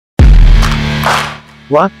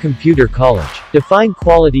Rock Computer College. Define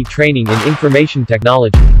quality training in information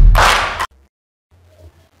technology.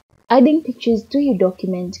 Adding pictures to your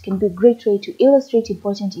document can be a great way to illustrate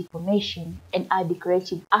important information and add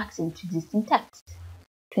decorative accent to existing text.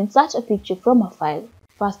 To insert a picture from a file,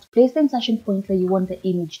 first place the insertion point where you want the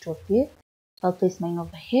image to appear. So I'll place mine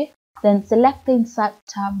over here. Then select the Insert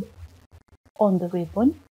tab on the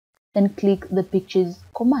ribbon. Then click the Pictures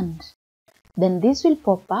command. Then this will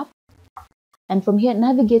pop up. And from here,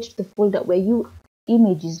 navigate to the folder where your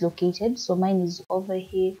image is located. So mine is over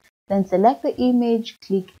here. Then select the image,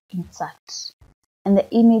 click Insert. And the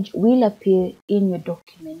image will appear in your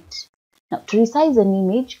document. Now, to resize an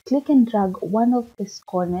image, click and drag one of these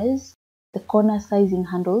corners, the corner sizing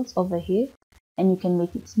handles over here, and you can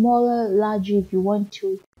make it smaller, larger if you want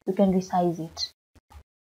to. You can resize it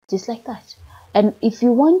just like that. And if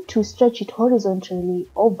you want to stretch it horizontally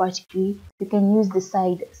or vertically, you can use the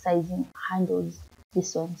side sizing handles,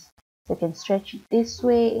 these ones. So you can stretch it this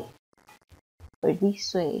way or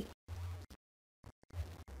this way,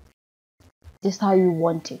 just how you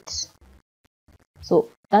want it. So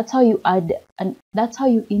that's how you add and that's how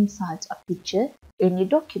you insert a picture in your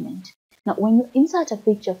document. Now, when you insert a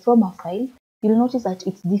picture from a file, you'll notice that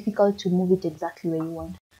it's difficult to move it exactly where you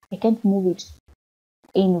want. I can't move it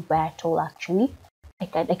anywhere at all actually. I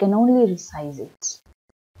can only resize it,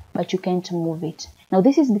 but you can't move it. Now,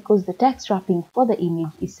 this is because the text wrapping for the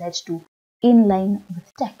image is set to inline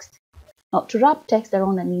with text. Now, to wrap text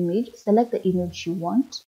around an image, select the image you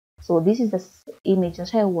want. So this is the image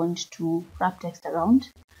that I want to wrap text around.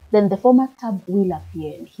 Then the Format tab will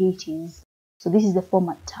appear, and here it is. So this is the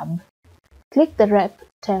Format tab. Click the Wrap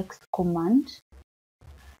Text command.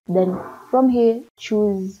 Then from here,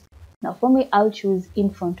 now for me, I'll choose in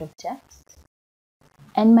front of text.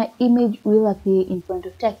 And my image will appear in front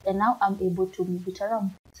of text. And now I'm able to move it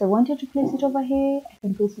around. So I wanted to place it over here. I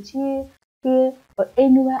can place it here, here, or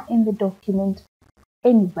anywhere in the document.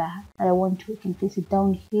 Anywhere that I want to, I can place it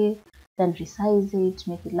down here, then resize it,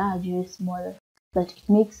 make it larger, smaller, but it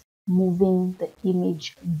makes moving the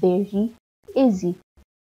image very easy.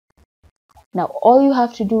 Now, all you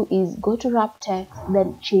have to do is go to wrap text,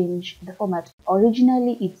 then change the format.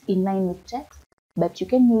 Originally, it's in line with text, but you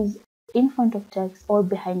can use in front of text or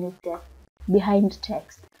behind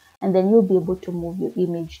text, and then you'll be able to move your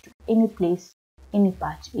image to any place, any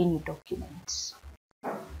part in your document.